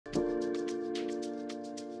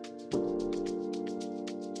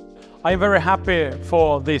I'm very happy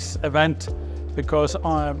for this event because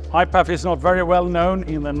IPAF is not very well known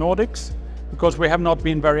in the Nordics, because we have not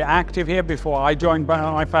been very active here before I joined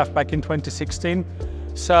IPAF back in 2016.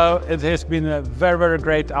 So it has been a very, very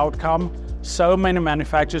great outcome. So many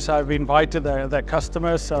manufacturers have invited their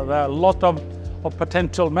customers, so there are a lot of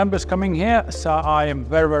potential members coming here, so I am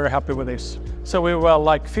very, very happy with this. So we were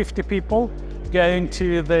like 50 people going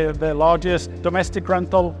to the largest domestic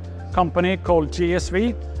rental company called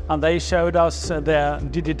GSV, and they showed us their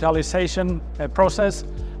digitalization process,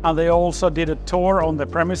 and they also did a tour on the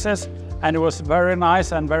premises, and it was very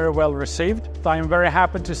nice and very well received. I am very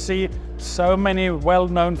happy to see so many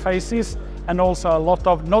well-known faces and also a lot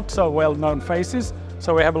of not so well-known faces.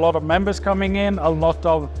 So we have a lot of members coming in, a lot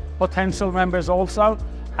of potential members also.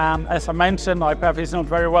 And as I mentioned, IPAF is not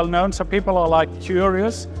very well known, so people are like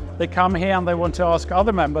curious. They come here and they want to ask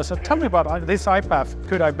other members, so tell me about this IPAF.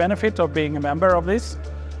 Could I benefit of being a member of this?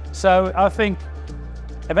 So I think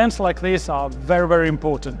events like this are very, very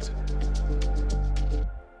important.